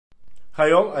Hi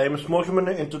all, I am Smokeman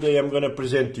and today I'm gonna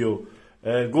present you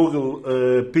Google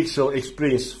Pixel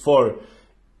experience for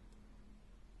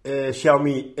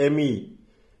Xiaomi Mi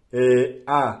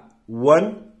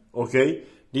A1. Okay,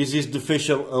 this is the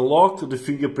facial unlock, the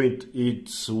fingerprint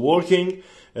it's working.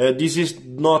 This is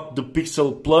not the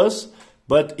Pixel Plus,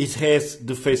 but it has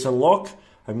the face unlock.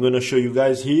 I'm gonna show you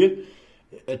guys here.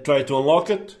 Try to unlock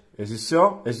it, as you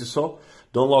saw.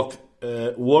 The unlock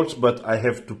works, but I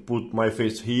have to put my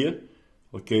face here.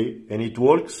 Okay, and it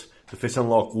works. The face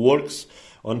unlock works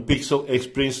on Pixel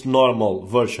Experience normal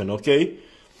version. Okay,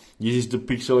 this is the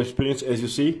Pixel Experience, as you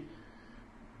see.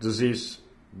 This is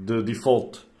the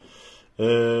default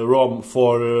ROM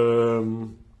for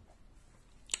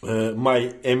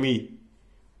my Mi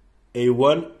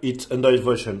A1. It's Android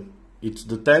version. It's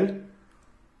the 10.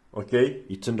 Okay,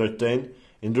 it's Android 10,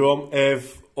 and the ROM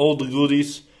have all the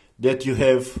goodies that you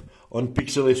have on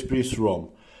Pixel Experience ROM.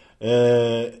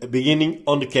 Beginning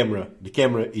on the camera. The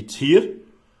camera it's here,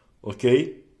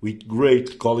 okay, with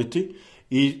great quality.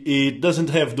 It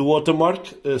doesn't have the watermark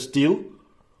still,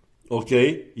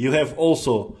 okay. You have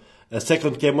also a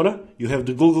second camera. You have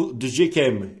the G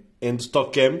cam and the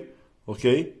stock cam,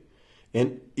 okay,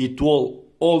 and it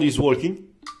all is working,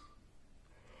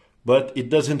 but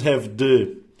it doesn't have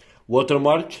the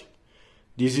watermark.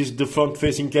 This is the front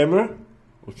facing camera,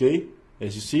 okay,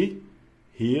 as you see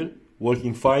here.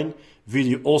 Working fine.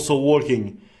 Video also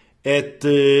working at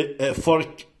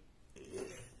 4K.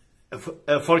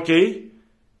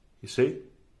 You see,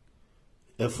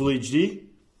 a full HD.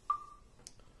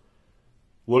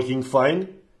 Working fine,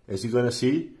 as you're gonna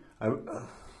see. I'm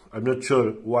not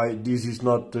sure why this is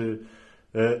not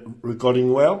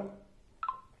recording well,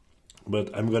 but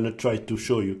I'm gonna try to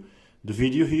show you the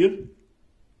video here.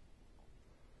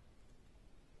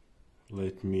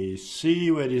 Let me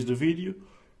see, where is the video?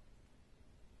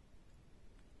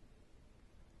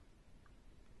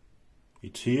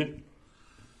 It's here.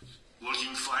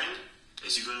 Working fine,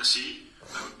 as you're gonna see.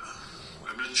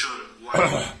 I'm not sure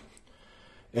why.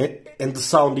 and the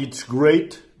sound, it's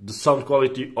great. The sound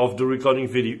quality of the recording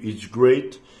video is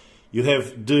great. You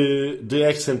have the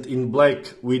accent in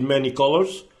black with many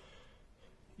colors.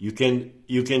 You can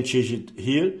change it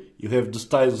here. You have the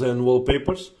styles and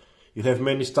wallpapers. You have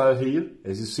many styles here,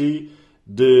 as you see.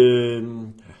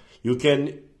 You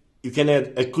can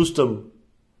add a custom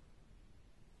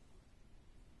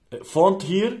font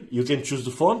here. You can choose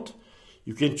the font.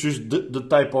 You can choose the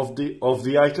type of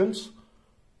the icons.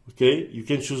 Okay, you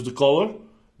can choose the color,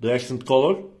 the accent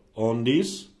color on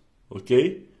this.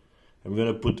 Okay, I'm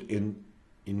gonna put in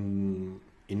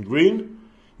green.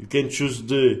 You can choose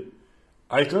the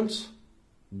icons,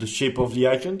 the shape of the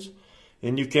icons,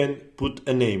 and you can put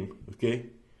a name. Okay,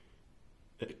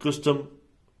 custom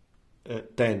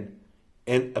 10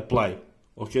 and apply.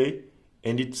 Okay,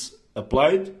 and it's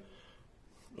applied.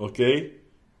 Okay,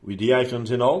 with the icons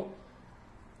and all.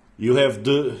 You have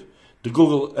the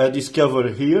Google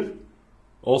Discover here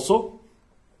also.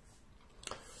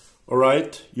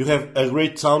 Alright, you have a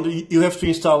great sound. You have to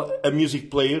install a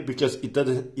music player because it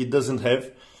doesn't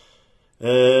have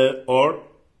or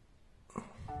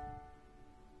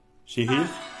see here.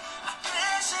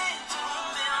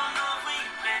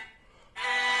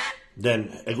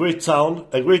 Then a great sound,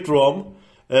 a great ROM.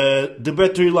 The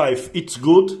battery life, it's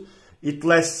good. It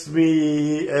lasts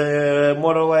me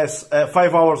more or less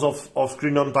 5 hours of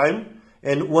screen on time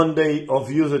and 1 day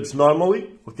of usage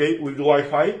normally, okay, with the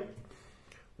Wi-Fi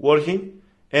working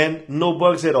and no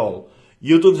bugs at all.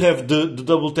 You don't have the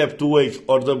double tap to wake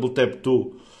or double tap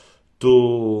to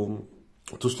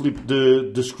sleep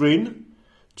the screen,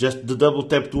 just the double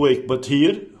tap to wake, but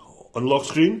here on lock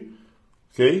screen,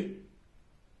 okay,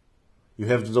 you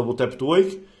have the double tap to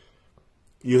wake.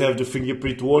 You have the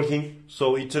fingerprint working,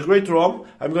 so it's a great ROM.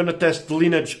 I'm gonna test the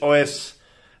Lineage Os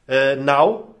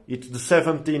now. It's the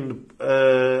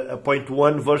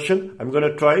 17.1 version. I'm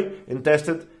gonna try and test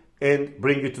it and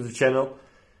bring it to the channel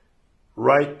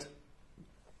right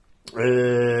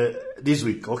this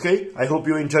week. Okay? I hope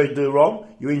you enjoyed the ROM.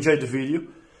 You enjoyed the video.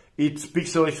 It's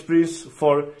Pixel Experience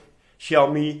for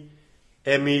Xiaomi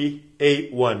Mi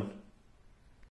A1.